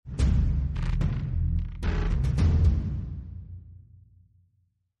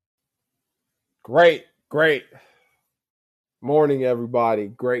Great morning, everybody.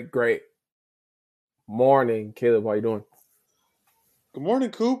 Great morning, Caleb. How you doing? Good morning,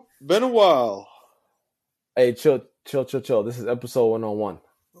 Coop. Been a while. Hey, chill. This is episode 101.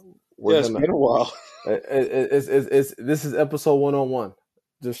 We're Yeah, it's gonna. been a while. This is episode 101.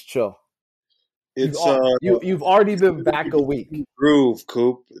 Just chill. It's You've already it's been good to back be a back in week, the groove,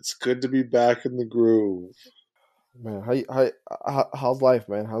 Coop. It's good to be back in the groove. man. How's life,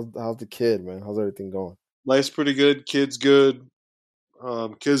 man? How's the kid, man? How's everything going? Life's pretty good. Kid's good.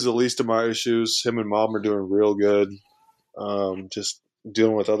 Kid's the least of my issues. Him and mom are doing real good. Just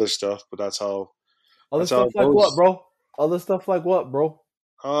dealing with other stuff, but that's how Other it stuff like what, goes. bro? Other stuff like what, bro?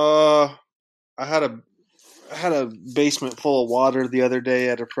 Uh, I had a basement full of water the other day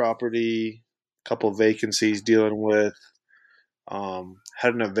at a property. A couple vacancies dealing with.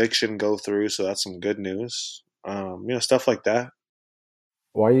 Had an eviction go through, so that's some good news. Stuff like that.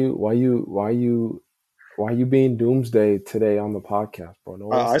 Why you being doomsday today on the podcast,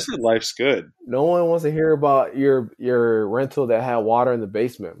 bro? I said life's good. No one wants to hear about your rental that had water in the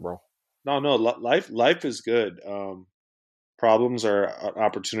basement, bro. No, life is good. Problems are an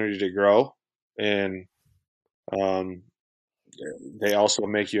opportunity to grow, and um, they also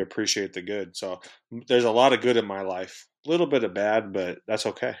make you appreciate the good. So there's a lot of good in my life. A little bit of bad, but that's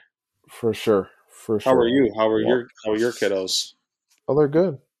okay. For sure. How are Man. you? How are Well, your kiddos? oh, they're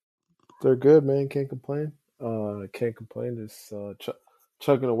good. They're good, man. Can't complain. Can't complain. Just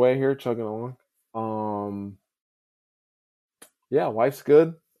chugging away here, chugging along. Yeah, wife's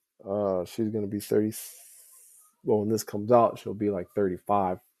good. She's gonna be 30. Well, when this comes out, she'll be like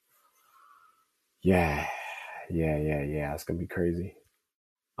 35. Yeah. It's gonna be crazy.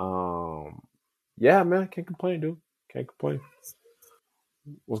 Yeah, man. Can't complain, dude. Can't complain.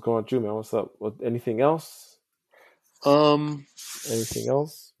 What's going on with you, man? What's up? Anything else? Um, Anything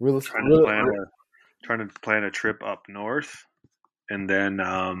else? Real, trying to plan a trip up north, and then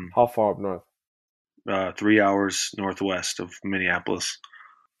how far up north? 3 hours northwest of Minneapolis.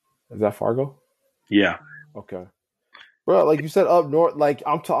 Is that Fargo? Yeah. Okay, bro. Like you said, up north. Like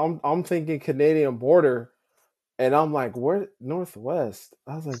I'm thinking Canadian border, and I'm like, where northwest?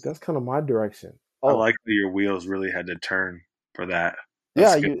 I was like, that's kind of my direction. I Oh, like that your wheels really had to turn for that.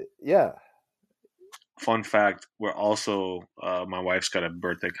 That's good. Yeah. Fun fact: we're also my wife's got a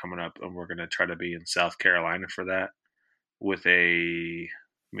birthday coming up, and we're gonna try to be in South Carolina for that with a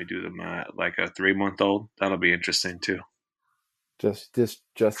let me do the math, like a 3-month-old. That'll be interesting too. Just you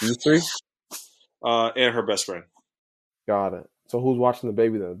three. And her best friend. Got it. So who's watching the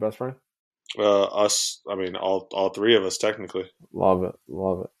baby then? The best friend? Us. I mean, all three of us technically. Love it.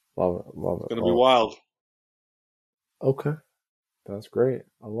 It's gonna be wild. Okay, that's great.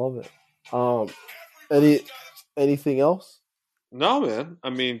 I love it. Anything else? No, man. I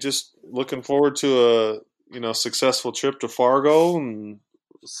mean, just looking forward to a successful trip to Fargo and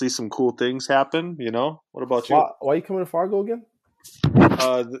see some cool things happen. What about you? Why are you coming to Fargo again?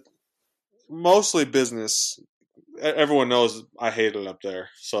 Mostly business. Everyone knows I hate it up there,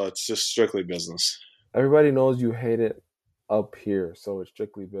 so it's just strictly business. Everybody knows you hate it up here, so it's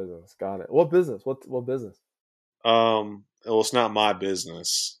strictly business. Got it. What business? What business? Well, it's not my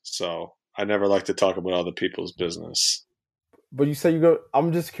business, so I never like to talk about other people's business. But you said you go.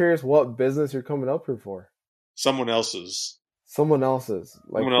 I'm just curious, what business you're coming up here for? Someone else's. Someone else's.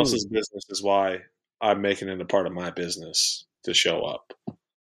 Like Someone who? else's business is why I'm making it a part of my business to show up.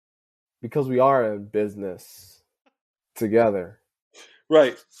 Because we are in business together.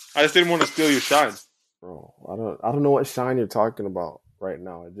 Right. I just didn't want to steal your shine. Bro, I don't know what shine you're talking about right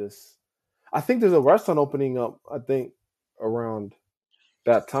now. I think there's a restaurant opening up, I think, around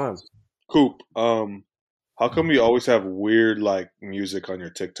that time. Coop, how come you always have weird like music on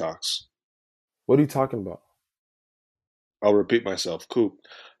your TikToks? What are you talking about? I'll repeat myself. Coop,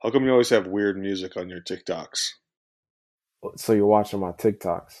 how come you always have weird music on your TikToks? So you're watching my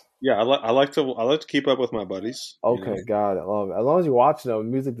TikToks. Yeah, I like to keep up with my buddies. Okay, got it. Love it. As long as you're watching them,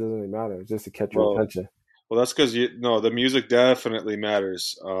 music doesn't really matter. It's just to catch your attention. Well, that's because the music definitely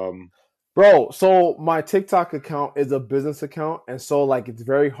matters. Bro, so my TikTok account is a business account, and so like it's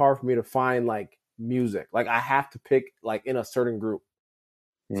very hard for me to find like music. Like I have to pick like in a certain group.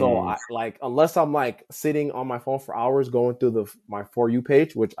 So I like unless I'm like sitting on my phone for hours going through my For You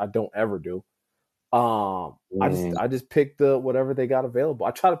page, which I don't ever do. I just pick the whatever they got available.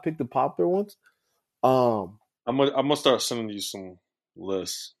 I try to pick the popular ones. I'm gonna start sending you some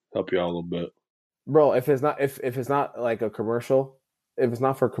lists, help you out a little bit. Bro, if it's not like a commercial, if it's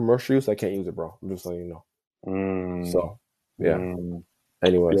not for commercial use, I can't use it, bro. I'm just letting you know. So yeah.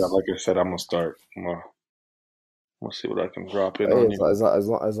 Anyways, yeah, like I said, I'm gonna start. Let's see what I can drop in Hey, on you. as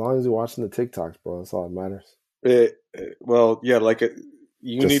long as you're watching the TikToks, bro, that's all that matters. Well, yeah,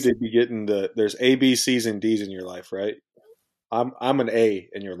 you need Just to be getting there's A, B, C's, and D's in your life, right? I'm an A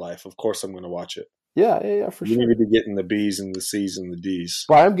in your life. Of course, I'm going to watch it. yeah, for You sure. need to be getting the B's and the C's and the D's.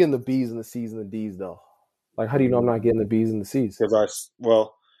 But I'm getting the B's and the C's and the D's though. Like, how do you know I'm not getting the B's and the C's? Because I'm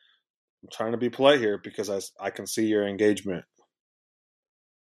trying to be polite here because I can see your engagement.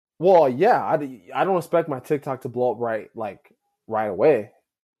 Well, yeah, I don't expect my TikTok to blow up right away.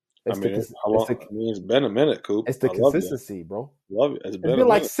 I mean, how long? I mean, it's been a minute, Coop. It's the I love you. consistency, bro. Love it. It's been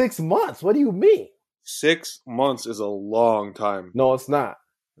like 6 months. What do you mean? 6 months is a long time. No, it's not.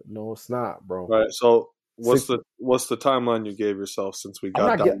 No, it's not, bro. Right. So what's the timeline you gave yourself since we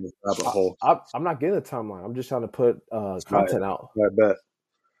got down this rabbit hole? I'm not getting a timeline. I'm just trying to put content out. I bet.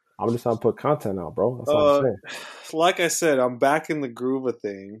 I'm just trying to put content out, bro. That's all I'm saying. Like I said, I'm back in the groove of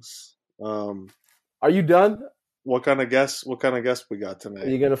things. Are you done? What kind of guest we got tonight?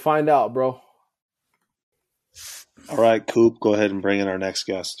 You're gonna find out, bro. All right, Coop, go ahead and bring in our next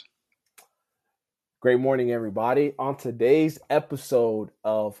guest. Great morning, everybody. On today's episode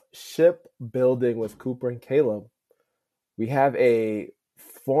of Shipbuilding with Cooper and Caleb, we have a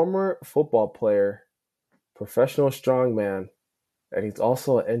former football player, professional strongman, and he's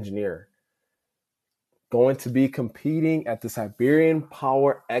also an engineer, going to be competing at the Siberian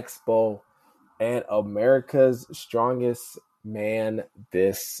Power Expo and America's Strongest Man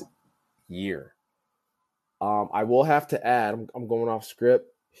this year. I will have to add, I'm going off script.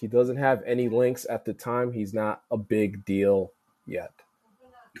 He doesn't have any links at the time. He's not a big deal yet.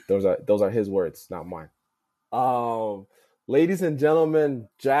 Those are his words, not mine. Ladies and gentlemen,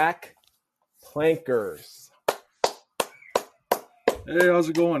 Jack Plankers. Hey, how's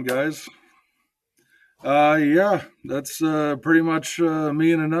it going, guys? Yeah, that's pretty much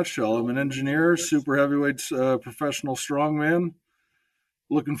me in a nutshell. I'm an engineer, super heavyweight professional strongman.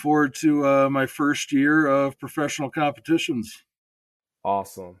 Looking forward to my first year of professional competitions.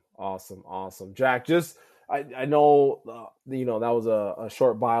 Awesome. Jack, I know that was a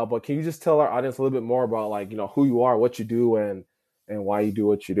short bio, but can you just tell our audience a little bit more about who you are, what you do, and why you do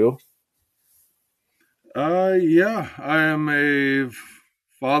what you do? Yeah, I am a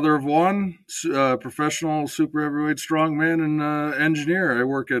father of one, professional super heavyweight strongman and engineer. I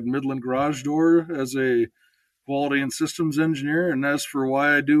work at Midland Garage Door as a quality and systems engineer. And as for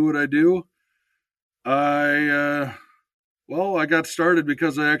why I do what I do, I got started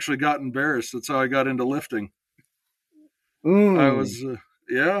because I actually got embarrassed. That's how I got into lifting. I was,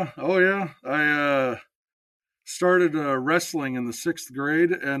 I started wrestling in the 6th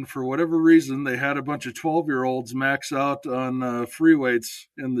grade, and for whatever reason, they had a bunch of 12-year-olds max out on free weights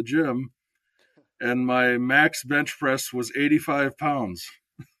in the gym, and my max bench press was 85 pounds.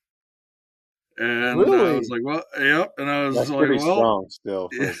 And really? I was like, well, yep. And I was That's like, pretty well, strong still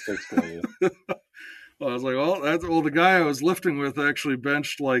for a 6th grade. Well, I was like, the guy I was lifting with actually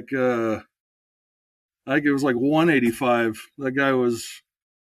benched I think it was like 185. That guy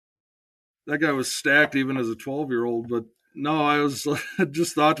was stacked even as a 12-year-old. But no, I was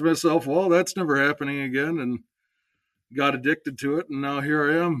just thought to myself, well, that's never happening again, and got addicted to it. And now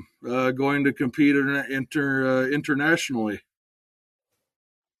here I am going to compete internationally.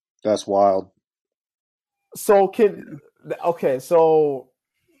 That's wild. So can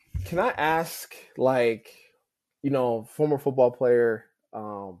I ask, former football player,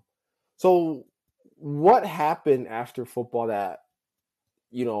 so what happened after football that,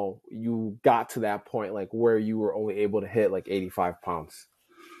 you got to that point, where you were only able to hit 85 pounds?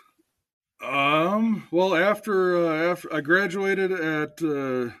 Well, after I graduated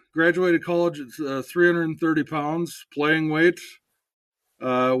college at 330 pounds, playing weight.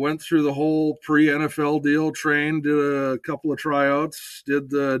 Went through the whole pre-NFL deal, trained, did a couple of tryouts,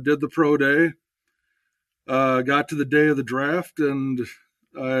 did the pro day, got to the day of the draft, and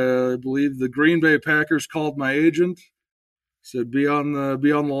I believe the Green Bay Packers called my agent, said be on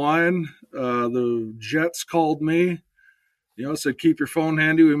the line. The Jets called me, said keep your phone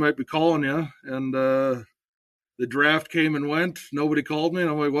handy, we might be calling you, and the draft came and went. Nobody called me,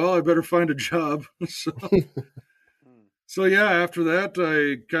 and I'm like, well, I better find a job. So yeah, after that,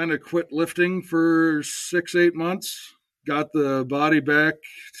 I kind of quit lifting for 6-8 months, got the body back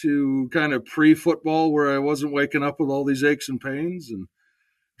to kind of pre-football where I wasn't waking up with all these aches and pains, and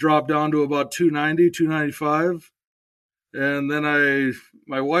dropped down to about 290, 295. And then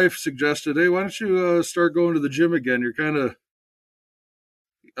my wife suggested, hey, why don't you start going to the gym again? You're kind of,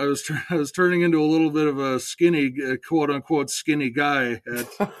 I was turning into a little bit of a skinny, quote unquote, skinny guy at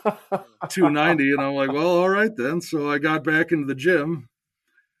 290. And I'm like, well, all right then. So I got back into the gym.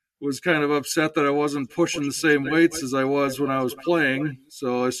 was kind of upset that I wasn't pushing the same weights as I was when I was playing.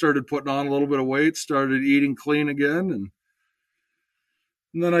 So I started putting on a little bit of weight, started eating clean again, and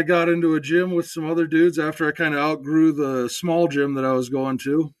then I got into a gym with some other dudes after I kind of outgrew the small gym that I was going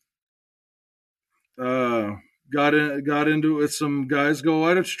to. Got into it with some guys. Go,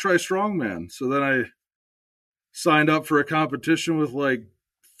 why don't you try strongman? So then I signed up for a competition with like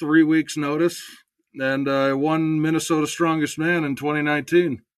 3 weeks notice, and I won Minnesota Strongest Man in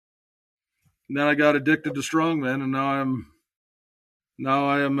 2019. And then I got addicted to strongman, and now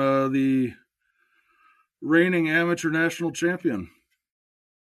I am the reigning amateur national champion.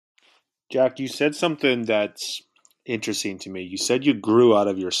 Jack, you said something that's interesting to me. You said you grew out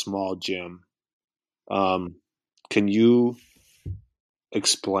of your small gym. Can you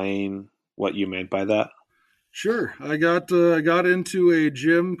explain what you meant by that? Sure. I got into a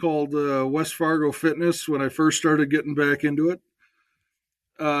gym called West Fargo Fitness when I first started getting back into it.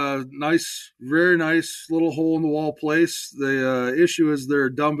 Nice, very nice little hole in the wall place. The issue is their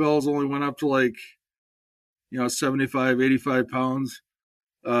dumbbells only went up to like, 75, 85 pounds.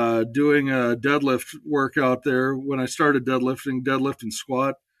 Doing a deadlift workout there when I started deadlift and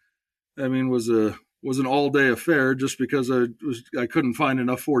squat, was an all day affair just because I couldn't find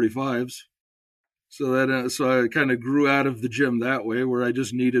enough 45s. So I kind of grew out of the gym that way, where I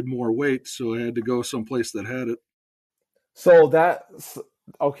just needed more weight, so I had to go someplace that had it. So that's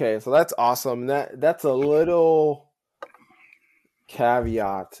okay. So that's awesome. That's a little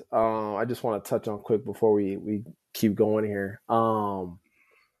caveat. I just want to touch on quick before we keep going here.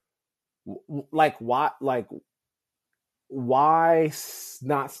 Why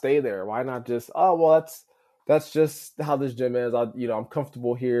not stay there? Why not just, oh, well, that's just how this gym is. I'm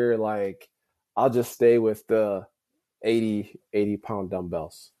comfortable here. Like, I'll just stay with the 80 pound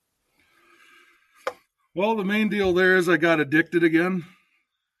dumbbells. Well, the main deal there is I got addicted again.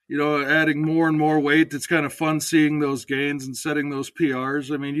 Adding more and more weight. It's kind of fun seeing those gains and setting those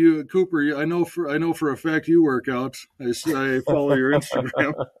PRs. I mean, you, Cooper, I know for a fact you work out. I follow your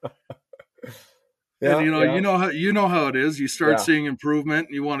Instagram. Yeah, and you know how it is. You start seeing improvement,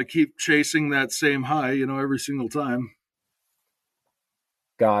 and you want to keep chasing that same high, every single time.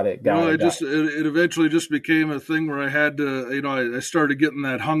 Got it. It eventually just became a thing where I had to, I started getting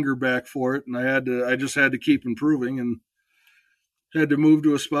that hunger back for it, and I just had to keep improving, and had to move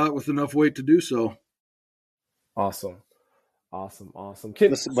to a spot with enough weight to do so. Awesome. Besides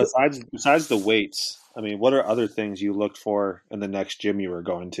the weights, what are other things you looked for in the next gym you were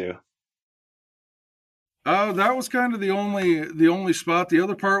going to? That was kind of the only spot. The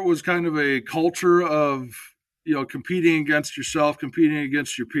other part was kind of a culture of, competing against yourself, competing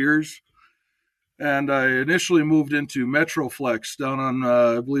against your peers. And I initially moved into Metroflex down on,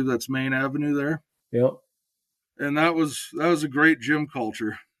 I believe that's Main Avenue there. Yep. And that was a great gym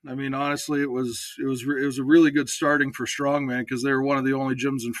culture. Honestly, it was a really good starting for strongman, because they were one of the only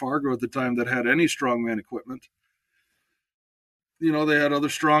gyms in Fargo at the time that had any strongman equipment. They had other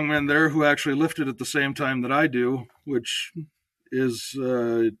strongmen there who actually lifted at the same time that I do, which is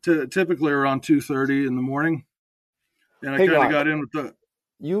typically around 2:30 in the morning. And I kind of got in with that.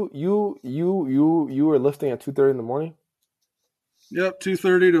 You were lifting at 2:30 in the morning? Yep,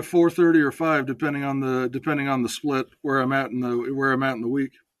 2:30 to 4:30 or 5, depending on the split where I'm at in the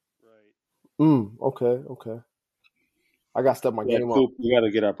week. Right. Okay. I got to step my game up. You got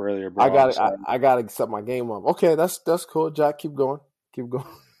to get up earlier, bro. I got to step my game up. Okay, that's cool. Jack, keep going.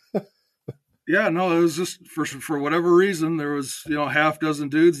 Yeah, no, it was just for whatever reason there was half dozen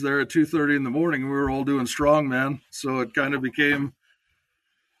dudes there at 2:30 in the morning. We were all doing strongman, so it kind of became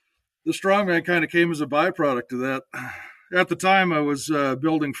the strongman kind of came as a byproduct of that. At the time, I was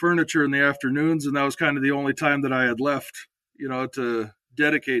building furniture in the afternoons, and that was kind of the only time that I had left, to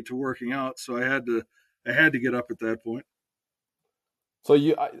dedicate to working out. So I had to get up at that point.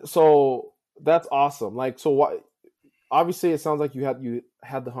 So that's awesome. Like, so what? Obviously, it sounds like you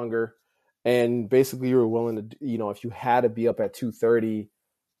had the hunger, and basically you were willing to, if you had to be up at 2:30,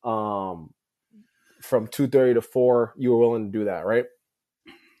 from 2:30 to 4, you were willing to do that, right?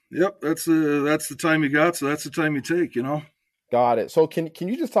 Yep, that's the time you got, so that's the time you take, Got it. So can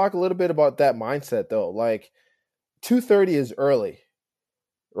you just talk a little bit about that mindset though? Like 2:30 is early,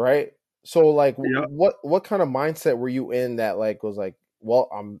 right? So like what kind of mindset were you in that like was like, well,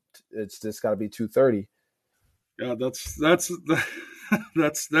 it's just got to be 2:30? Yeah, that's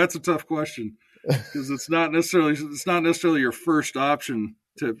a tough question, because it's not necessarily your first option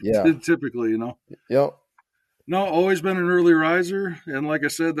typically, Yep. No, always been an early riser, and like I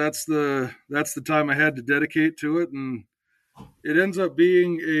said, that's the time I had to dedicate to it, and it ends up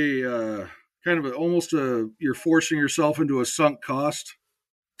being a kind of you're forcing yourself into a sunk cost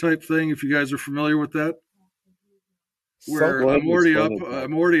type thing, if you guys are familiar with that. Where I'm already up,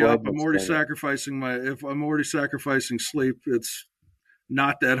 I'm already sacrificing if I'm already sacrificing sleep, it's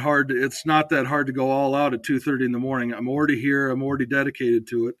not that hard to go all out at 2:30 in the morning. I'm already here, I'm already dedicated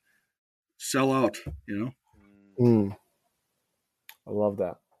to it. Sell out, I love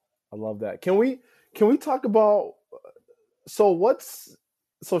that. Can we talk about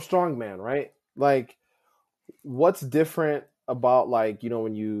strongman, right? Like, what's different about, like,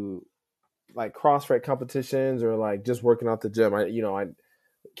 when you like CrossFit competitions or like just working out the gym?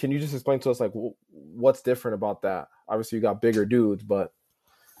 Can you just explain to us like what's different about that? Obviously, you got bigger dudes, but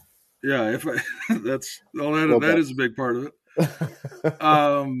yeah, that is a big part of it.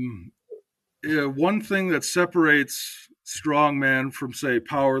 Yeah, one thing that separates strongman from, say,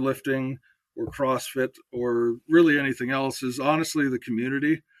 powerlifting or CrossFit or really anything else is honestly the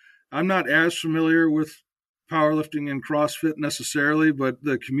community. I'm not as familiar with powerlifting and CrossFit necessarily, but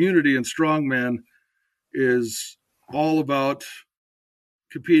the community in strongman is all about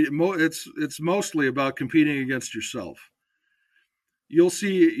competing. It's mostly about competing against yourself. You'll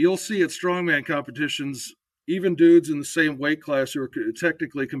see at strongman competitions, even dudes in the same weight class who are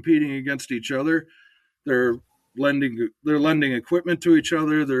technically competing against each other. They're lending equipment to each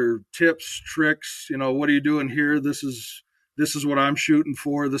other. Their tips, tricks. What are you doing here? This is what I'm shooting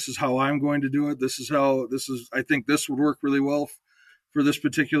for. This is how I'm going to do it. I think this would work really well for this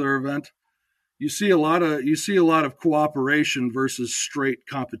particular event. You see a lot of cooperation versus straight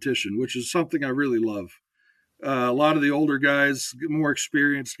competition, which is something I really love. A lot of the older guys, more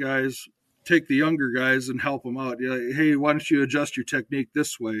experienced guys, take the younger guys and help them out. Hey, why don't you adjust your technique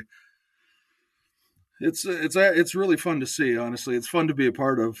this way? It's really fun to see. Honestly, it's fun to be a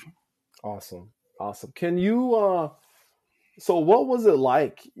part of. Awesome. Can you? So what was it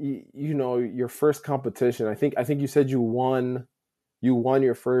like? Your first competition. I think you said you won. You won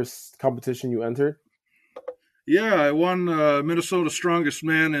your first competition you entered. Yeah, I won Minnesota Strongest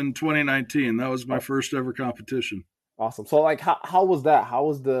Man in 2019. That was my first ever competition. Awesome. So, like, how was that? How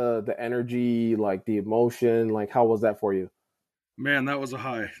was the energy, like the emotion? Like, how was that for you? Man, that was a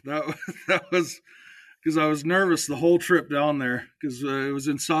high. That was because I was nervous the whole trip down there because it was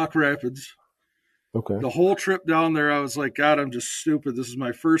in Sauk Rapids. Okay. The whole trip down there, I was like, God, I'm just stupid. This is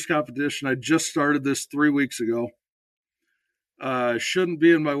my first competition. I just started this 3 weeks ago. I shouldn't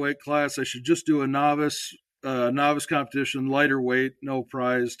be in my weight class. I should just do a novice competition, lighter weight, no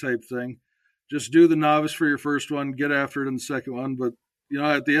prize type thing. Just do the novice for your first one, get after it in the second one. But,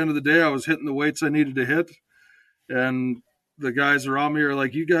 at the end of the day, I was hitting the weights I needed to hit. And the guys around me are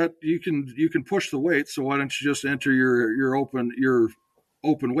like, you can push the weight. So why don't you just enter your open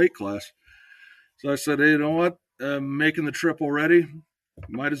weight class? So I said, hey, you know what? I'm making the trip already.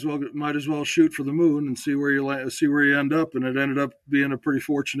 Might as well shoot for the moon and see where you end up. And it ended up being a pretty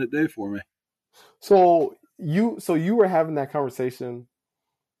fortunate day for me. So you were having that conversation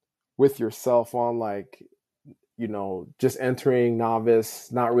with yourself on, like, just entering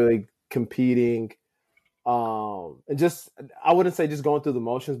novice, not really competing, and just, I wouldn't say just going through the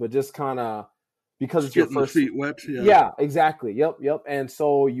motions, but just kind of because it's your first feet wet. Yeah, exactly. Yep. And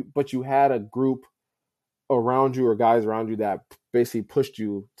so you had a group around you or guys around you that basically pushed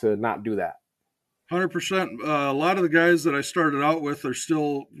you to not do that. 100%. A lot of the guys that I started out with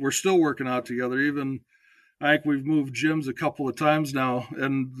we're still working out together. Even I think we've moved gyms a couple of times now,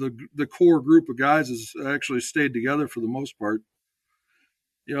 and the core group of guys has actually stayed together for the most part.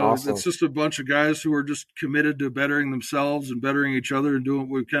 Awesome. It's just a bunch of guys who are just committed to bettering themselves and bettering each other and doing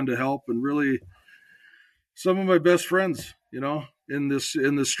what we can to help. And really, some of my best friends, in this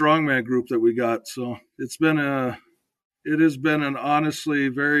strongman group that we got. So it has been an honestly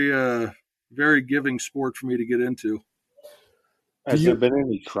very very giving sport for me to get into. Has there been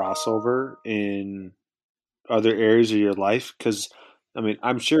any crossover in other areas of your life? Because,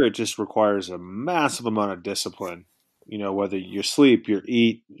 I'm sure it just requires a massive amount of discipline, whether your sleep, your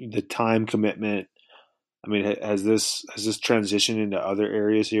eat, the time commitment. Has this transitioned into other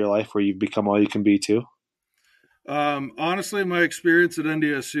areas of your life where you've become all you can be too? Honestly, my experience at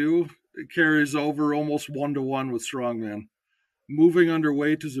NDSU carries over almost 1-to-1 with strongman. Moving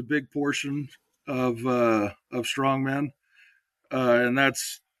underweight is a big portion of strongman, and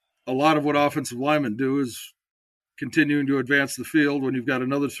that's a lot of what offensive linemen do is continuing to advance the field when you've got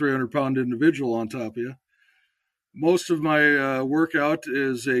another 300-pound individual on top of you. Most of my workout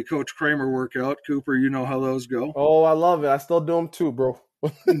is a Coach Kramer workout. Cooper, you know how those go. Oh, I love it. I still do them too, bro.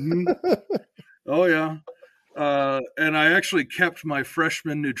 Mm-hmm. Oh, yeah. And I actually kept my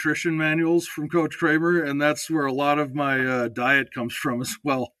freshman nutrition manuals from Coach Kramer, and that's where a lot of my diet comes from as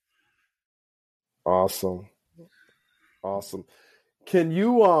well. Awesome. Can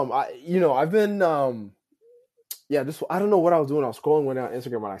you I've been just I don't know what I was doing. I was scrolling one on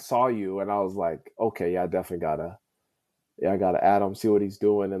Instagram and I saw you and I was like, okay, yeah, I definitely gotta I gotta add him, see what he's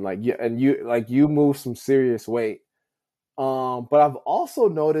doing, and you move some serious weight. But I've also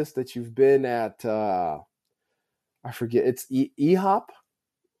noticed that you've been at I forget, it's EHOP.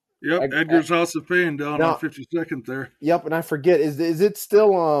 Yep, Edgar's House of Pain down on 52nd there. Yep, and I forget, is it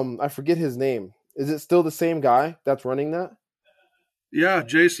still I forget his name. Is it still the same guy that's running that? Yeah,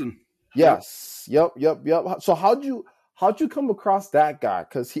 Jason. Yes. Yep. So how'd you come across that guy?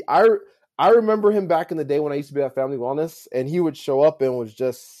 Because I remember him back in the day when I used to be at Family Wellness, and he would show up and was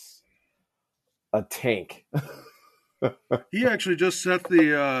just a tank. He actually just set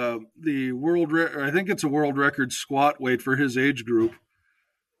the world I think it's a world record squat weight for his age group.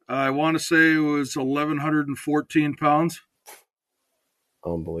 I want to say it was 1,114 pounds.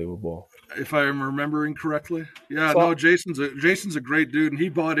 Unbelievable. If I'm remembering correctly. Yeah, no, Jason's a great dude, and he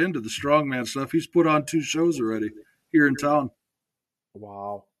bought into the strongman stuff. He's put on 2 shows already here in town.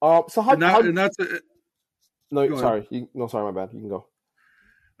 Wow. So how and that's it. No, sorry. Sorry, my bad. You can go.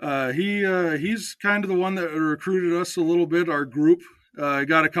 He's kind of the one that recruited us a little bit, our group. I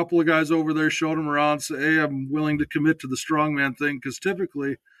got a couple of guys over there, showed him around, said, hey, I'm willing to commit to the strongman thing, because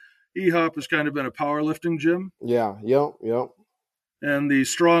typically EHOP has kind of been a powerlifting gym. Yeah, yep. And the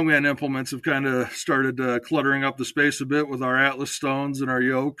strongman implements have kind of started cluttering up the space a bit with our Atlas stones and our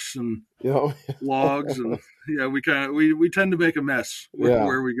yokes and logs, and yeah, we tend to make a mess with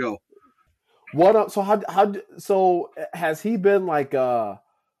where we go. What? So has he been like a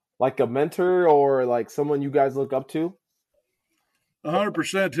mentor or like someone you guys look up to?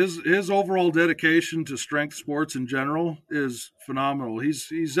 100%. His overall dedication to strength sports in general is phenomenal.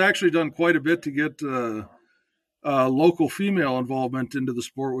 He's actually done quite a bit to get local female involvement into the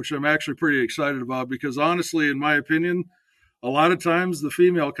sport, which I'm actually pretty excited about, because honestly, in my opinion, a lot of times the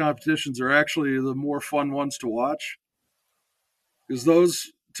female competitions are actually the more fun ones to watch, because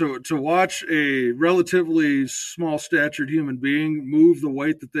those to watch a relatively small statured human being move the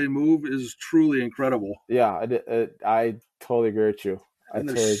weight that they move is truly incredible. Yeah, I totally agree with you. And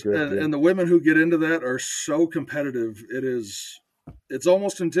the women who get into that are so competitive. It's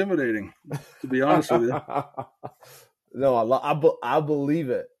almost intimidating, to be honest with you. No, I believe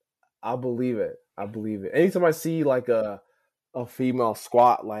it. I believe it. Anytime I see like a female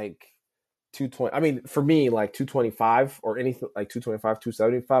squat like 220, I mean, for me, like 225 or anything like 225,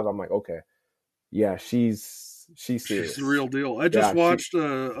 275, I'm like, okay, yeah, she's serious. She's the real deal. I just watched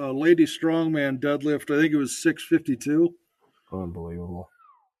a lady strongman deadlift. I think it was 652. Unbelievable.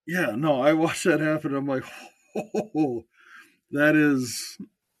 Yeah, no, I watched that happen. I'm like, oh, that is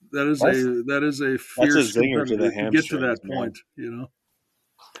a fierce competitor to get to that point, you know.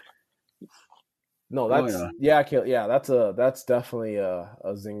 No, that's that's definitely a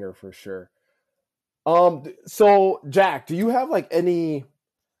zinger for sure. So Jack, do you have like any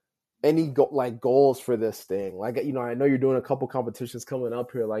goals for this thing? Like, I know you're doing a couple competitions coming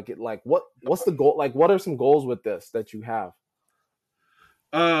up here. What's the goal? Like, what are some goals with this that you have?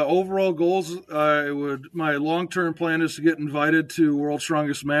 Overall goals, my long-term plan is to get invited to World's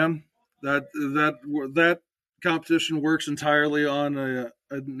Strongest Man. That competition works entirely on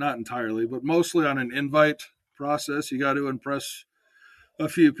not entirely, but mostly on an invite process. You got to impress a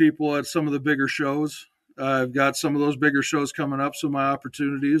few people at some of the bigger shows. I've got some of those bigger shows coming up, so my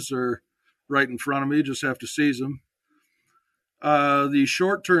opportunities are right in front of me. Just have to seize them. The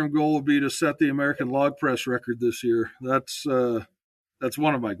short-term goal would be to set the American log press record this year. That's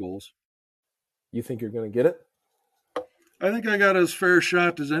one of my goals. You think you're going to get it? I think I got as fair a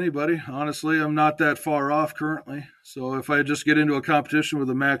shot as anybody. Honestly, I'm not that far off currently. So if I just get into a competition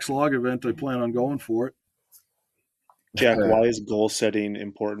with a max log event, I plan on going for it. Jack, why is goal setting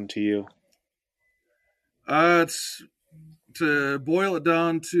important to you? It's to boil it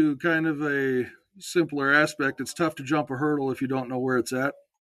down to kind of a simpler aspect. It's tough to jump a hurdle if you don't know where it's at.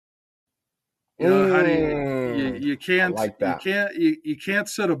 You know, how do you can't like that. You can't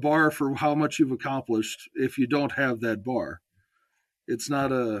set a bar for how much you've accomplished if you don't have that bar. It's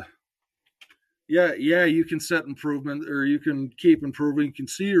not a you can set improvement, or you can keep improving, you can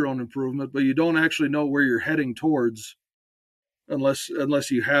see your own improvement, but you don't actually know where you're heading towards unless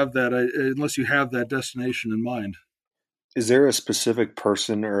you have that destination in mind. Is there a specific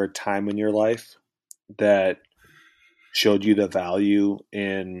person or a time in your life that showed you the value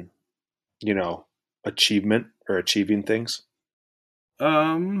in achievement or achieving things?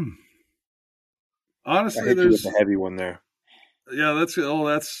 Honestly, there's a heavy one there. Yeah,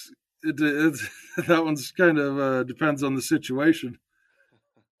 that one's kind of depends on the situation.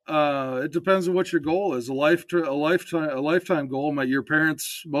 It depends on what your goal is. A lifetime goal. Your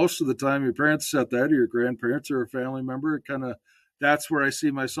parents, most of the time, your parents set that, or your grandparents, or a family member. Kind of, that's where I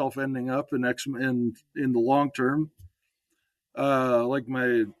see myself ending up in the long term. Like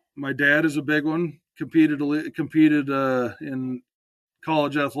my dad is a big one. Competed in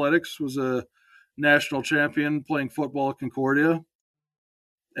college athletics. Was a national champion playing football at Concordia.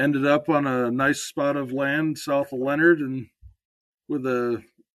 Ended up on a nice spot of land south of Leonard, and with the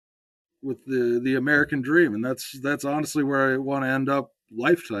American dream, and that's honestly where I want to end up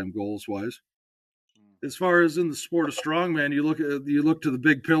lifetime goals wise. As far as in the sport of strongman, you look to the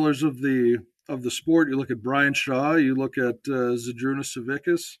big pillars of the sport. You look at Brian Shaw. You look at Zydrunas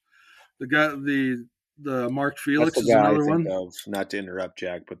Savickas. The Mark Felix that's the is guy another I think one. of. Not to interrupt,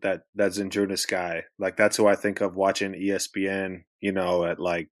 Jack, but that's Zydrunas guy. Like that's who I think of watching ESPN. At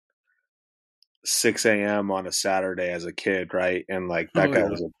like 6 a.m. on a Saturday as a kid, right? And like that guy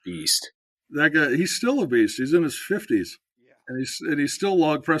was a beast. That guy, he's still a beast. He's in his 50s. And he's still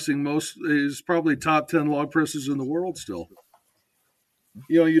log pressing he's probably top 10 log presses in the world still.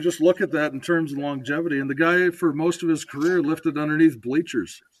 You just look at that in terms of longevity, and the guy for most of his career lifted underneath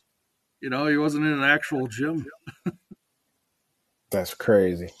bleachers. He wasn't in an actual gym. That's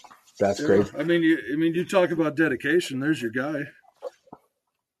crazy. That's crazy. I mean, you talk about dedication. There's your guy.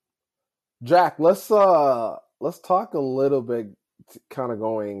 Jack, let's talk a little bit, kind of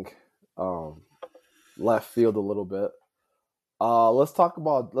going left field a little bit. Let's talk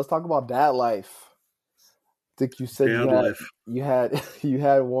about dad life. I think you said you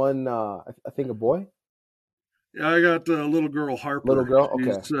had one. I think a boy. Yeah, I got a little girl, Harper. Little girl,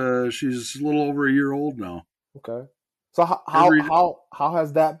 okay. She's a little over a year old now. Okay. So how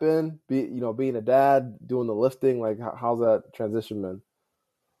has that been? Being a dad, doing the lifting, like how's that transition been?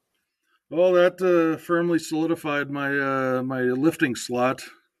 Well, that firmly solidified my my lifting slot,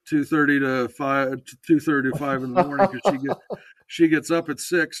 2:30 to 5 in the morning, because she gets up at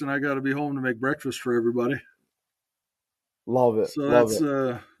 6, and I got to be home to make breakfast for everybody. Love it.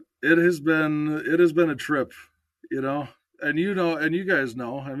 So it has been a trip, and you guys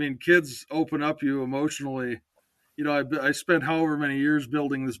know. I mean, kids open up you emotionally. I spent however many years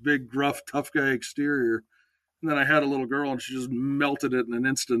building this big, rough, tough guy exterior, and then I had a little girl, and she just melted it in an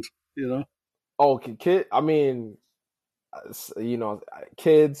instant. Oh, kid. I mean,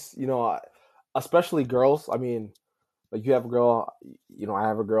 kids. Especially girls. I mean, like you have a girl. I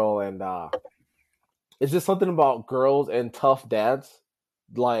have a girl, and it's just something about girls and tough dads.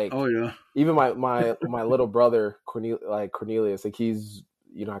 Like, oh yeah, even my little brother Cornelius, like he's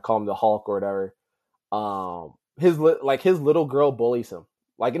I call him the Hulk or whatever. His little girl bullies him,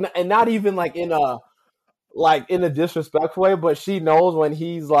 like, and not even like in a disrespectful way, but she knows when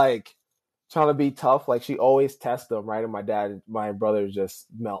he's like trying to be tough. Like she always tests him, right? And my brother just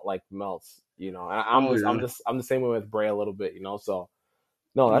melts. And I'm the same way with Bray a little bit, So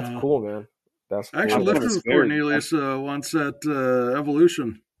no, that's cool, man. That's cool. I actually lifted with Cornelius once at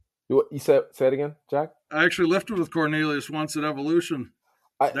Evolution. You say it again, Jack? I actually lifted with Cornelius once at Evolution.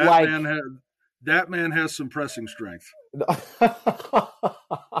 That man has some pressing strength.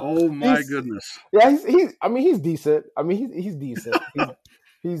 Oh my goodness! Yeah, he's decent. I mean, he's decent.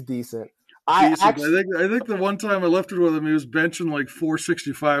 He's decent. I think the one time I lifted with him, he was benching like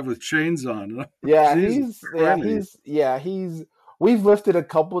 465 with chains on. Yeah, We've lifted a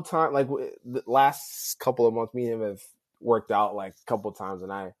couple of times. Like the last couple of months, me and him have worked out like a couple of times,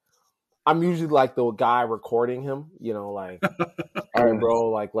 and I'm usually like the guy recording him. Like, all right, bro,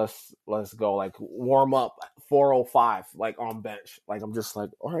 like let's go, like warm up 405, like on bench. Like I'm just like,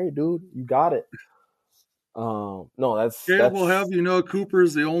 all right, dude, you got it. No, that's. We'll have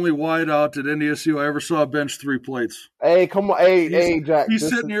Cooper's the only wideout at NDSU I ever saw bench 3 plates. Hey, come on, hey, Jack. He's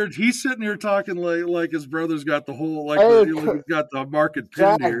sitting here talking like his brother's got the whole he's got the market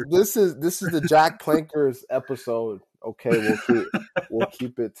pinned here. This is the Jack Plankers episode. Okay, we'll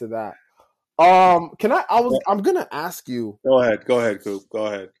keep it to that. I'm gonna ask you. Go ahead, Coop. Go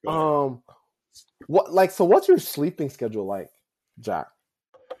ahead. What's your sleeping schedule like, Jack?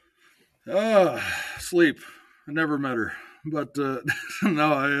 Sleep. I never met her, but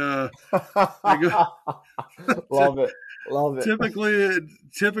no, I go. Love it.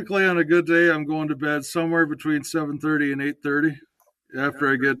 Typically on a good day, I'm going to bed somewhere between 7:30 and 8:30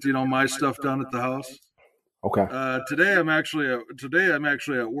 after I get my stuff done at the house. Okay. Today I'm actually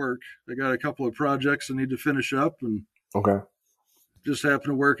at work. I got a couple of projects I need to finish up, and just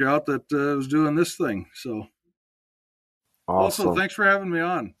happened to work out that I was doing this thing. So. Awesome. Also, thanks for having me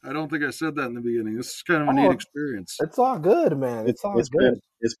on. I don't think I said that in the beginning. This is kind of a neat experience. It's all good, man. It's good.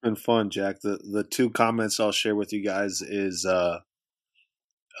 It's been fun, Jack. The 2 comments I'll share with you guys is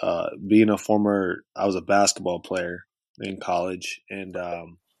I was a basketball player in college, and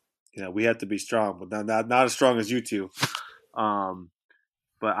we had to be strong, but not as strong as you two.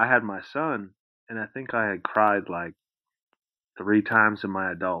 But I had my son, and I think I had cried like 3 times in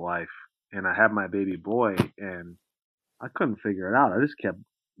my adult life, and I had my baby boy, and I couldn't figure it out. I just kept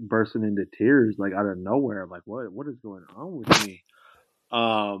bursting into tears like out of nowhere. I'm like, what is going on with me?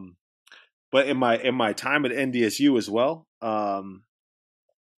 But in my time at NDSU as well, I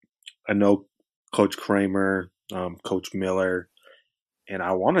know Coach Kramer, Coach Miller, and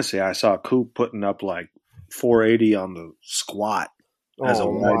I want to say I saw Coop putting up like 480 on the squat as a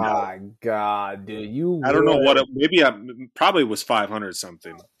wideout. My God, dude! I don't know what. Maybe I probably was 500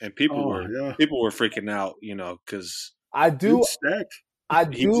 something, and people were freaking out, because I do. Stacked.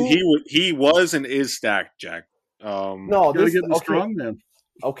 He was and is stacked, Jack. No, this is strong man.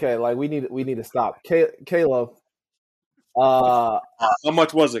 Okay, like we need to stop. Caleb. How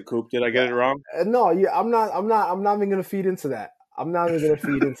much was it, Coop? Did I get it wrong? No, yeah, I'm not even gonna feed into that. I'm not even gonna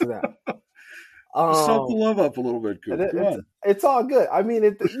feed into that. Salt the love up a little bit, Coop. It's all good. I mean,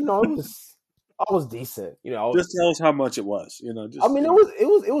 it was decent. Just tell us how much it was. It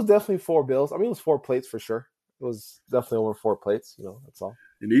was definitely 4 bills. I mean, it was 4 plates for sure. It was definitely over 4 plates. That's all.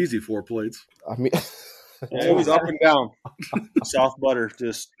 An easy 4 plates. I mean, it was up and down. Soft butter,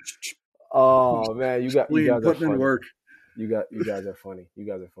 just. Oh man, you guys are funny. Work. You guys are funny. You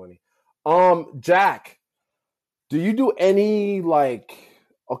guys are funny. Jack, do you do any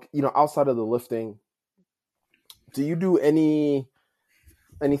outside of the lifting? Do you do anything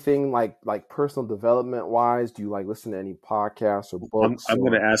like personal development wise? Do you listen to any podcasts or books? I'm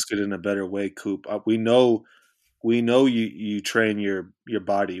going to ask it in a better way, Coop. We know you train your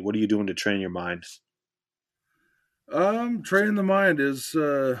body. What are you doing to train your mind? Training the mind is.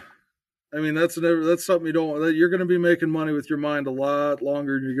 That's something you're going to be making money with your mind a lot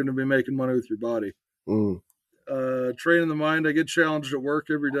longer than you're going to be making money with your body. Training the mind, I get challenged at work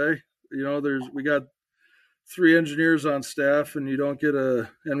every day. We got 3 engineers on staff, and you don't get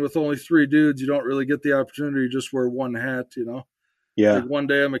and with only 3 dudes, you don't really get the opportunity to just wear one hat, Yeah. Like one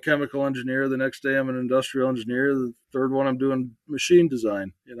day I'm a chemical engineer, the next day I'm an industrial engineer, the third one I'm doing machine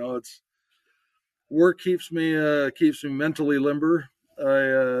design. It's work keeps me mentally limber.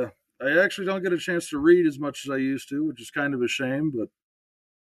 I actually don't get a chance to read as much as I used to, which is kind of a shame. But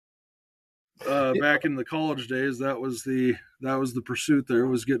back in the college days, that was the pursuit. There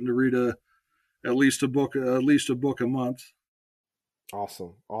was getting to read at least a book a month.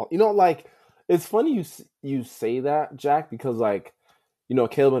 Awesome. It's funny you say that, Jack, because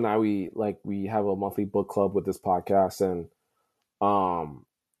Caleb and I we have a monthly book club with this podcast, and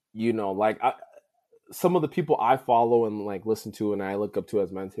some of the people I follow and listen to and I look up to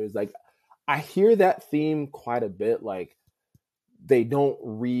as mentors, I hear that theme quite a bit. They don't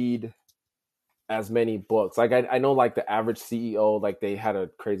read as many books. I know the average CEO, they had a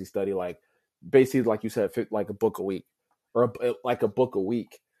crazy study, basically like you said, a book a week or a book a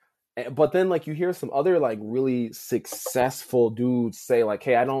week. But then you hear some other really successful dudes say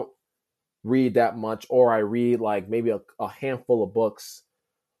hey, I don't read that much, or I read maybe a handful of books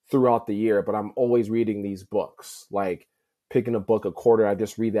throughout the year, but I'm always reading these books, picking a book a quarter. I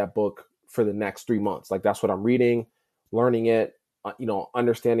just read that book for the next 3 months. That's what I'm reading, learning it,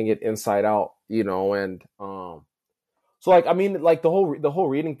 understanding it inside out, and so the whole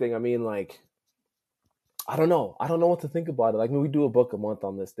reading thing. I mean, I don't know what to think about it. We do a book a month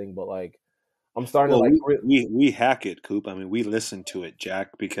on this thing, but I'm starting to we hack it, Coop. I mean, we listen to it,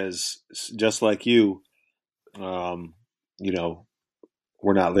 Jack, because just like you,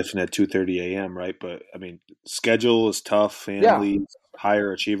 we're not lifting at 2:30 a.m., right? But I mean, schedule is tough, families,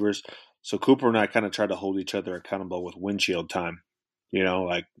 higher achievers. So Cooper and I kind of try to hold each other accountable with windshield time. In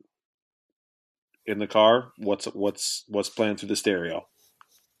the car, what's playing through the stereo?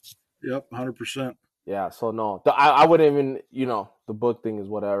 Yep, 100%. Yeah. So no, I wouldn't even. The book thing is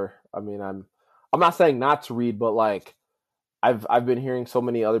whatever. I mean, I'm not saying not to read, but I've been hearing so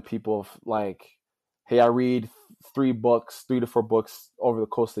many other people hey, I read 3 to 4 books over the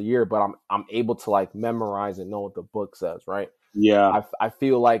course of the year, but I'm able to memorize and know what the book says, right? Yeah. I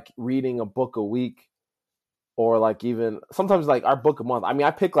feel reading a book a week, or even sometimes our book a month. I mean,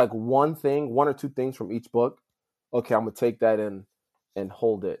 I pick 1 or 2 things from each book. Okay, I'm gonna take that and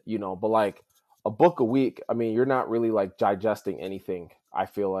hold it, But a book a week, I mean, you're not really digesting anything. I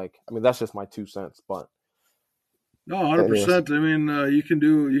feel I mean, that's just my 2 cents, but. No, 100%. I mean, you can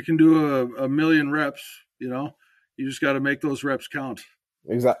do a million reps. You just got to make those reps count.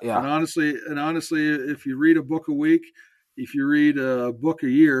 Exactly. Yeah. And honestly, if you read a book a week, if you read a book a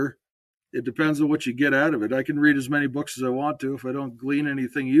year, It depends on what you get out of it. I can read as many books as I want to. If I don't glean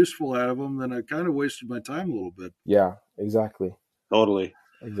anything useful out of them, then I kind of wasted my time a little bit. Yeah, exactly. Totally.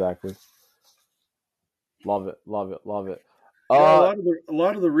 Exactly. Love it. Love it. Love it. Yeah, a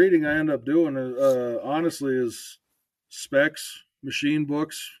lot of the reading I end up doing, honestly, is specs, machine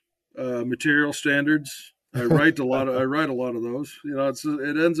books, material standards. I write a lot of those. You know,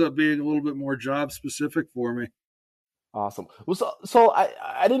 it ends up being a little bit more job specific for me. Awesome. Well, so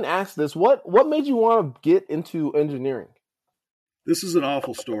I didn't ask this. What made you want to get into engineering? This is an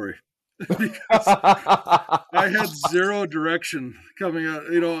awful story. Because I had zero direction coming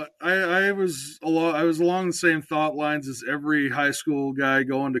out. You know, I was along the same thought lines as every high school guy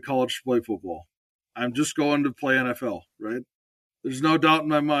going to college to play football. I'm just going to play NFL, right? There's no doubt in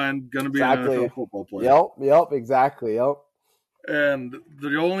my mind going to be an NFL football player. Yep, exactly, yep. And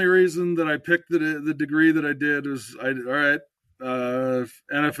the only reason that I picked the degree that I did was,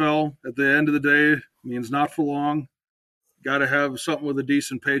 NFL at the end of the day means not for long. Got to have something with a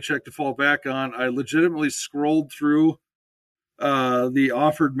decent paycheck to fall back on. I legitimately scrolled through the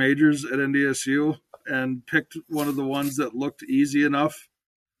offered majors at NDSU and picked one of the ones that looked easy enough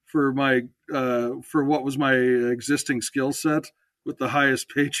for my for what was my existing skill set with the highest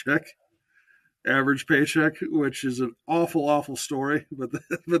paycheck, average paycheck, which is an awful story. But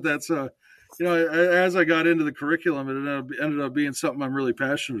that's as I got into the curriculum, it ended up being something I'm really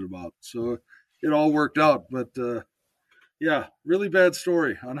passionate about. So it all worked out, but. Yeah, really bad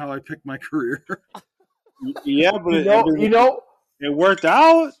story on how I picked my career. Yeah, but it worked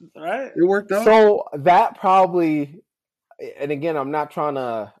out, right? It worked out. So that probably, and again, I'm not trying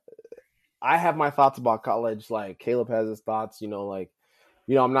to. I have my thoughts about college. Like Caleb has his thoughts. I'm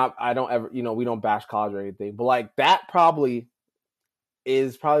not. I don't ever. We don't bash college or anything. But like that probably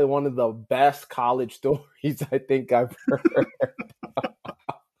is probably one of the best college stories I think I've heard.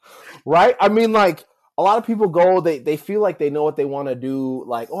 Right? I mean, like. A lot of people go, they feel like they know what they want to do.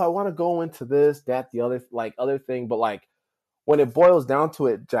 Like, oh, I want to go into this, that, the other thing. But like when it boils down to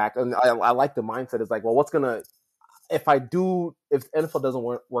it, Jack, and I like the mindset is like, well, if NFL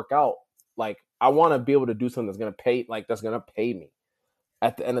doesn't work out, like I want to be able to do something that's going to pay me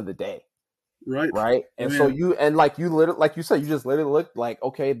at the end of the day. Right. And so you said, you just literally look like,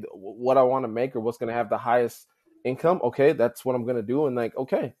 okay, what I want to make or what's going to have the highest income. Okay. That's what I'm going to do. And like,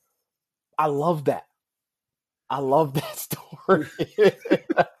 okay, I love that. I love that story.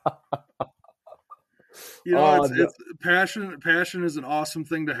 It's passion. Passion is an awesome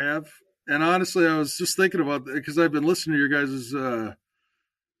thing to have. And honestly, I was just thinking about that because I've been listening to your guys'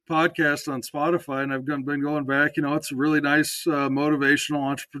 podcast on Spotify, and I've been going back. It's a really nice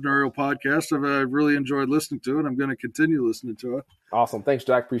motivational entrepreneurial podcast. I've really enjoyed listening to it. I'm going to continue listening to it. Awesome. Thanks,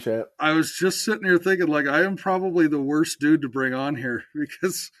 Jack. Appreciate it. I was just sitting here thinking, like, I am probably the worst dude to bring on here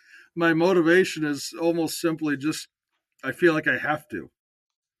because my motivation is almost simply just, I feel like I have to,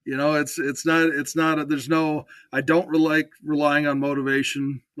 it's not, there's no, I don't like relying on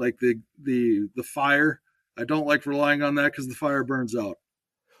motivation, like the fire. I don't like relying on that because the fire burns out.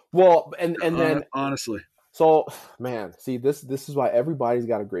 Well, and then honestly, so man, see, this is why everybody's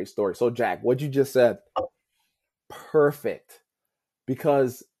got a great story. So Jack, what you just said, perfect,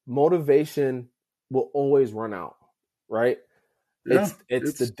 because motivation will always run out, right? Yeah, at the end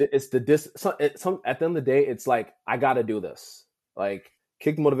of the day, it's like, I got to do this. Like,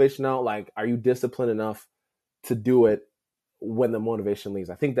 kick motivation out. Like, are you disciplined enough to do it when the motivation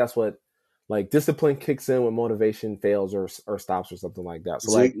leaves? I think that's what, like, discipline kicks in when motivation fails or stops or something like that.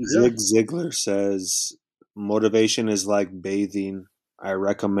 So Zig Ziglar says motivation is like bathing. I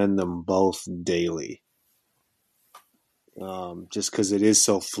recommend them both daily. Just because it is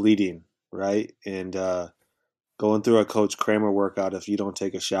so fleeting, right? And going through a Coach Kramer workout, if you don't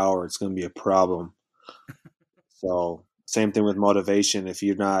take a shower, it's going to be a problem. So same thing with motivation. If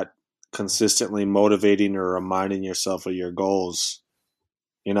you're not consistently motivating or reminding yourself of your goals,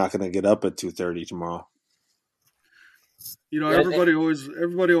 you're not going to get up at 2:30 tomorrow. Everybody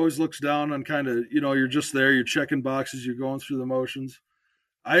always looks down on kind of, you're just there, you're checking boxes, you're going through the motions.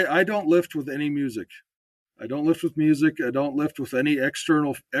 I don't lift with any music. I don't lift with music. I don't lift with any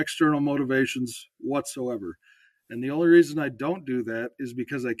external motivations whatsoever. And the only reason I don't do that is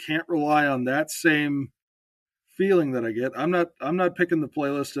because I can't rely on that same feeling that I get. I'm not picking the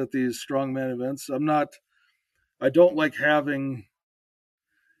playlist at these strongman events. I don't like having,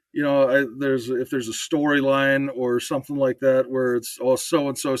 if there's a storyline or something like that where it's, oh,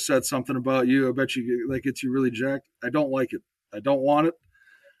 so-and-so said something about you, I bet you that gets you really jacked. I don't like it. I don't want it.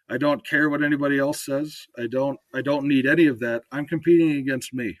 I don't care what anybody else says. I don't need any of that. I'm competing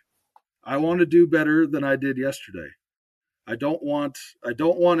against me. I want to do better than I did yesterday. I don't want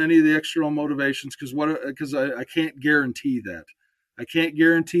any of the external motivations because I can't guarantee that. I can't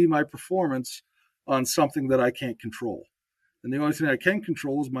guarantee my performance on something that I can't control. And the only thing I can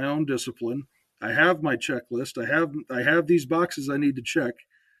control is my own discipline. I have my checklist. I have these boxes I need to check,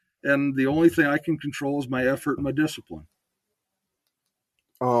 and the only thing I can control is my effort and my discipline.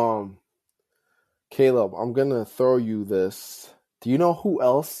 Caleb, I'm gonna throw you this. Do you know who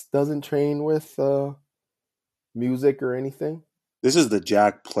else doesn't train with music or anything? This is the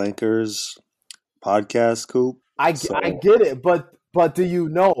Jack Plankers podcast, Coop. I get it, but do you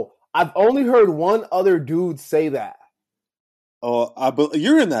know? I've only heard one other dude say that. Oh,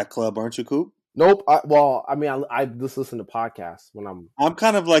 you're in that club, aren't you, Coop? Nope. I just listen to podcasts when I'm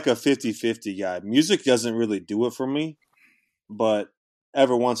kind of like a 50-50 guy. Music doesn't really do it for me, but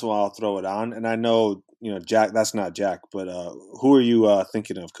every once in a while I'll throw it on. And I know, Jack, that's not Jack, but who are you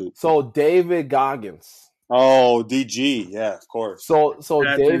thinking of, Coop? So David Goggins. Oh, DG. Yeah, of course. So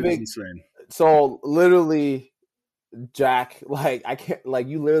that David, insane. So literally Jack, like I can't, like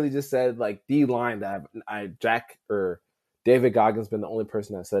you literally just said like the line that Jack or David Goggins been the only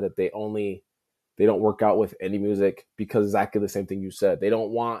person that said it. They don't work out with any music because exactly the same thing you said. They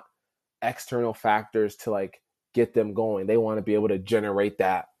don't want external factors to like get them going. They want to be able to generate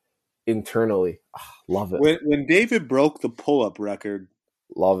that internally. Love it. When David broke the pull-up record,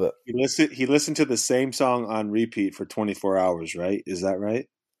 love it. He listened to the same song on repeat for 24 hours, right? Is that right?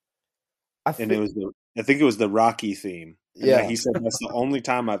 I think it was the Rocky theme. And yeah. He said that's the only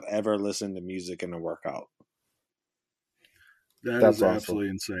time I've ever listened to music in a workout. That's awesome. Absolutely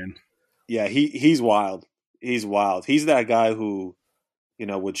insane. Yeah, he's wild. He's wild. He's that guy who,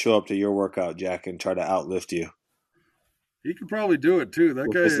 would show up to your workout, Jack, and try to outlift you. He could probably do it too. That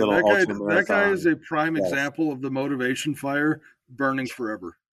guy is a prime example of the motivation fire burning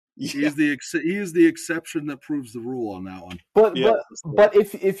forever. Yeah. He is the exception that proves the rule on that one. But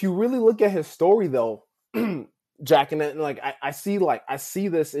if you really look at his story though, Jack, and like I see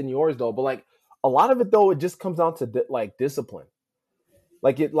this in yours though, but like a lot of it though, it just comes down to like discipline.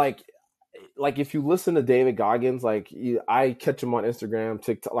 Like if you listen to David Goggins, like I catch him on Instagram,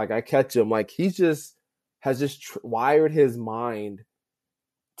 TikTok, like I catch him, like he just has wired his mind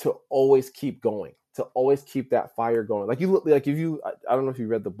to always keep going, to always keep that fire going. Like I don't know if you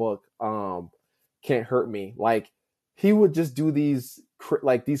read the book, Can't Hurt Me. Like he would just do these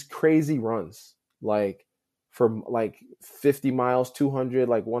crazy runs, like from like 50 miles, 200,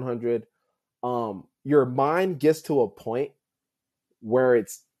 like 100. Your mind gets to a point where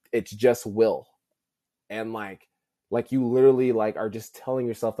it's just will, and like you literally like are just telling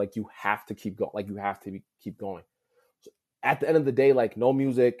yourself like you have to keep going, like you have to keep going. So at the end of the day, like no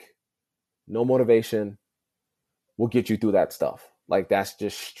music, no motivation will get you through that stuff. Like that's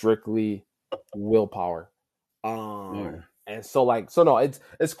just strictly willpower. And so no,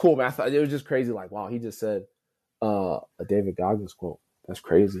 it's cool, man. I thought it was just crazy. Like, wow, he just said a David Goggins quote. That's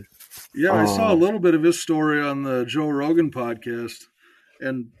crazy. Yeah, I saw a little bit of his story on the Joe Rogan podcast,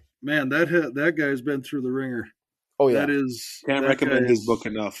 and man, that guy's been through the ringer. Oh yeah, can't recommend his book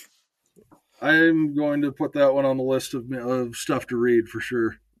enough. I'm going to put that one on the list of stuff to read for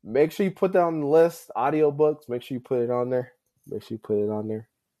sure. Make sure you put that on the list. Audiobooks, make sure you put it on there.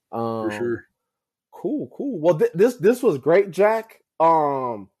 For sure. Cool. Well, this was great, Jack.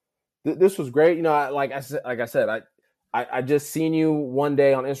 This was great. Like I said, I just seen you one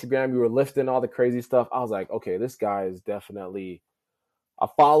day on Instagram. You were lifting all the crazy stuff. I was like, okay, this guy is definitely. I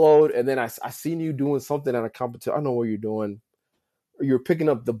followed, and then I seen you doing something at a competition. I don't know what you're doing. You were picking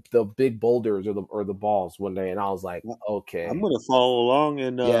up the big boulders or the balls one day, and I was like, okay, I'm gonna follow along.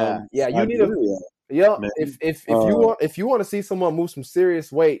 And yeah, you need to. Yeah, if you want to see someone move some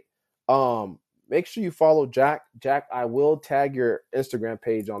serious weight, make sure you follow Jack. Jack, I will tag your Instagram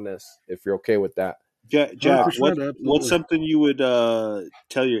page on this if you're okay with that. Jack, what's something you would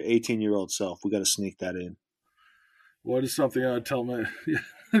tell your 18-year-old self? We got to sneak that in. What is something I would tell my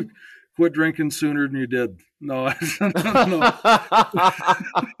quit drinking sooner than you did? No,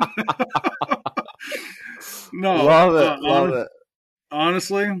 no. Love it.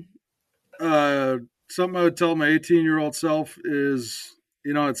 Honestly, something I would tell my 18-year-old self is,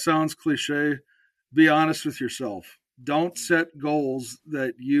 it sounds cliche. Be honest with yourself. Don't set goals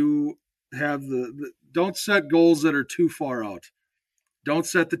that you have don't set goals that are too far out. Don't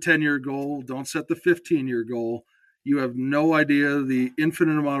set the 10-year goal. Don't set the 15-year goal. You have no idea the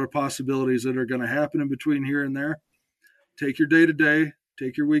infinite amount of possibilities that are going to happen in between here and there. Take your day to day,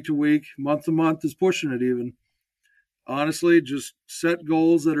 take your week to week, month to month is pushing it even. Honestly, just set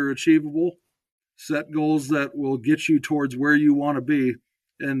goals that are achievable, set goals that will get you towards where you want to be,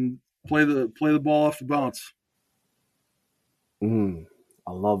 and play the ball off the bounce.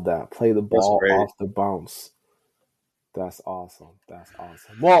 I love that. Play the That's ball great. off the bounce. That's awesome. That's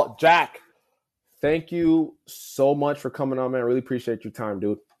awesome. Well, Jack, thank you so much for coming on, man. I really appreciate your time,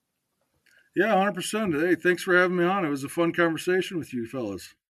 dude. Yeah, 100%. Hey, thanks for having me on. It was a fun conversation with you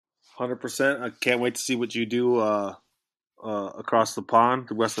fellas. 100%. I can't wait to see what you do across the pond,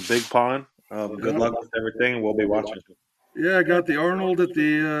 the rest of the big pond. Good Yeah. luck with everything, and we'll be watching. Yeah, I got the Arnold at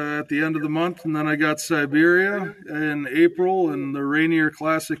the end of the month, and then I got Siberia in April and the Rainier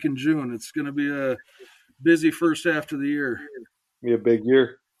Classic in June. It's going to be a busy first half of the year. Be a big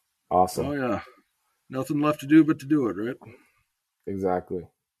year. Awesome. Oh yeah, nothing left to do but to do it, right? Exactly.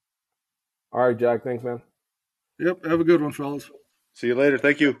 All right, Jack. Thanks, man. Yep. Have a good one, fellas. See you later.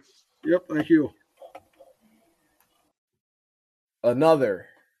 Thank you. Yep. Thank you. Another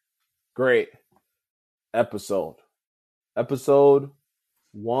great episode. Episode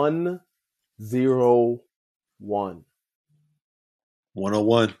 101.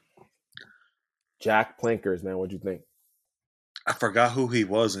 101. Jack Plankers, man. What'd you think? I forgot who he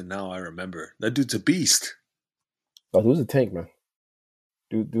was, and now I remember. That dude's a beast. Oh, dude's a tank, man.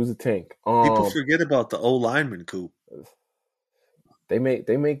 Dude's a tank. People forget about the old lineman, Coop. They make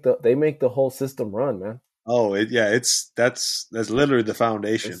the whole system run, man. Oh, that's literally the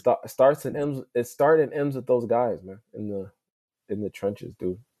foundation. It starts and ends. It started and ends with those guys, man, in the trenches,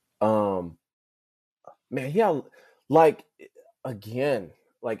 dude. Man, yeah, like again,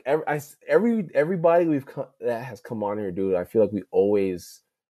 like everybody that has come on here, dude. I feel like they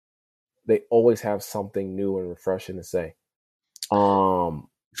always have something new and refreshing to say.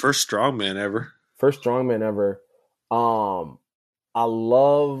 First strongman ever. I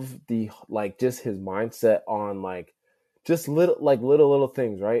love just his mindset on just little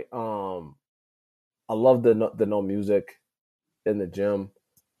things, right? I love the no music in the gym.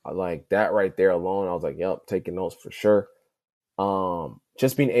 I like that right there alone. I was like, yep, taking notes for sure.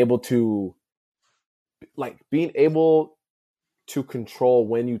 Just being able to control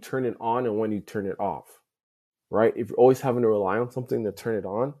when you turn it on and when you turn it off, right? If you're always having to rely on something to turn it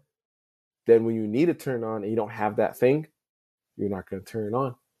on, then when you need to turn it on and you don't have that thing, you're not going to turn it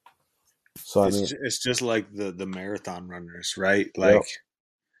on. So it's just like the marathon runners, right? Like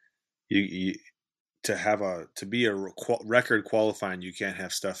you to be a record qualifying, you can't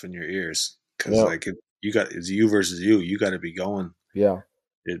have stuff in your ears because it's you versus you. You got to be going. Yeah.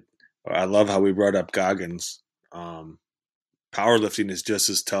 I love how we brought up Goggins. Powerlifting is just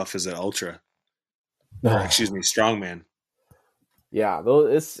as tough as an ultra, or excuse me, strongman. Yeah, though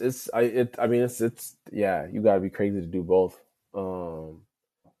it's you got to be crazy to do both. And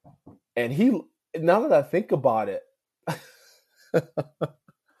now that I think about it,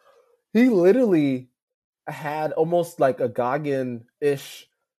 he literally had almost like a Goggin-ish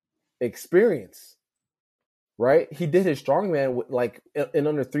experience, right? He did his strongman in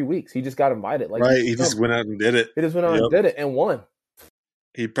under 3 weeks. He just got invited. Right, he just went out and did it. He just went out and did it and won.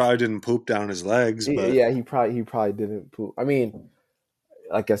 He probably didn't poop down his legs, but yeah, he probably didn't poop. I mean,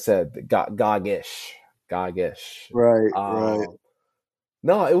 like I said, goggish. Right, right.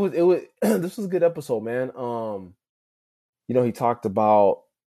 No, it was. This was a good episode, man. He talked about,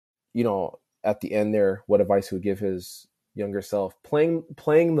 at the end there, what advice he would give his younger self, playing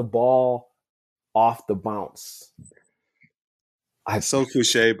the ball off the bounce. It's so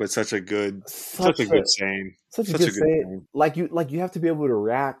cliche, but such a good saying. Such a good saying. Like you have to be able to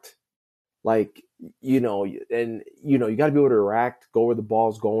react, and you got to be able to react, go where the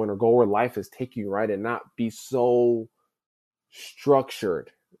ball's going or go where life is taking you, right, and not be so structured,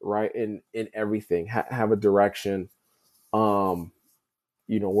 right, in everything. Have a direction, where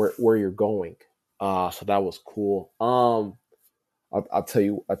you're going. So that was cool. I'll tell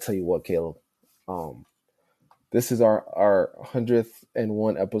you what, Caleb. This is our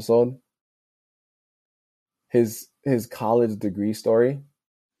 101 episode. His college degree story,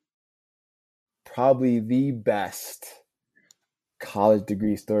 probably the best college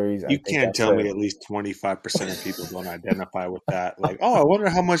degree stories. You can't tell me at least 25% of people don't identify with that. Like, oh, I wonder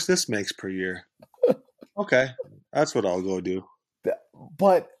how much this makes per year. Okay, that's what I'll go do.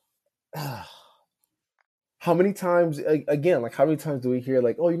 But how many times, again, how many times do we hear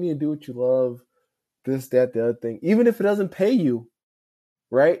oh, you need to do what you love, this, that, the other thing, even if it doesn't pay you,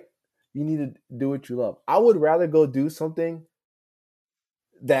 right? You need to do what you love. I would rather go do something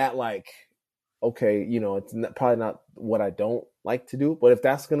that okay, it's probably not what I don't like to do, but if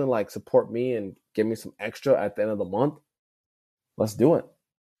that's going to support me and give me some extra at the end of the month, let's do it.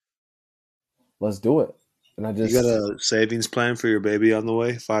 And you got a savings plan for your baby on the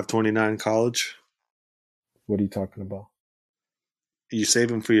way? 529 college? What are you talking about? You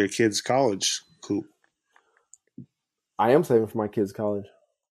saving for your kid's college? Cool. I am saving for my kids' college.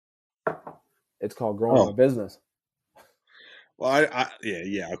 It's called growing my business. Well, okay,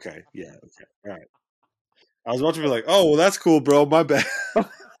 all right. I was about to be like, oh, well, that's cool, bro. My bad.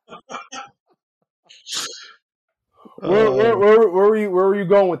 Where were you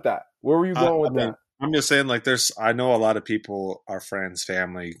going with that? Where were you going with that? I'm just saying, like, I know a lot of people, our friends,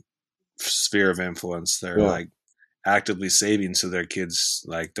 family, sphere of influence, they're like actively saving so their kids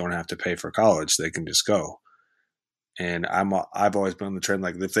like don't have to pay for college; they can just go. And I've always been on the trend,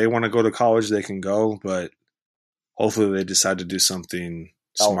 like, if they want to go to college, they can go, but hopefully they decide to do something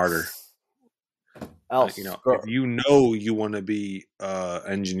smarter. Like, if you want to be an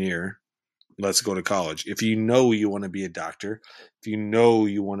engineer, let's go to college. If you want to be a doctor, if you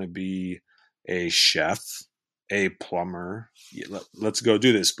want to be a chef, a plumber, let's go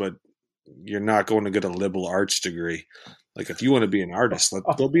do this. But you're not going to get a liberal arts degree. Like, if you want to be an artist,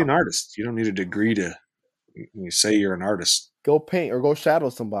 go be an artist. You don't need a degree to say you're an artist. Go paint or go shadow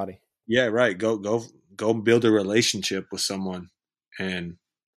somebody. Yeah, right. Go build a relationship with someone and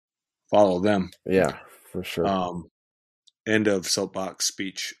follow them. Yeah, for sure. End of soapbox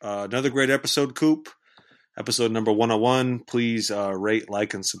speech. Another great episode, Coop. Episode number 101. Please rate,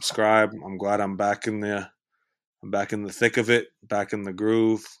 like, and subscribe. I'm glad I'm back in the thick of it, back in the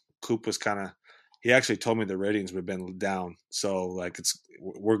groove. Coop was he actually told me the ratings would have been down. So like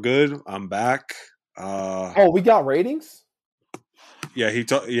we're good. I'm back. We got ratings? Yeah,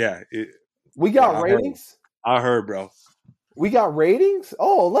 we got ratings? I heard, bro. We got ratings?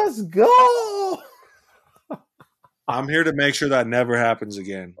 Oh, let's go. I'm here to make sure that never happens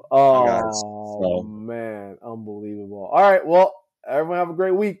again. Oh, man. Unbelievable. All right. Well, everyone have a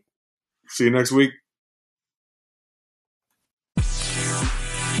great week. See you next week.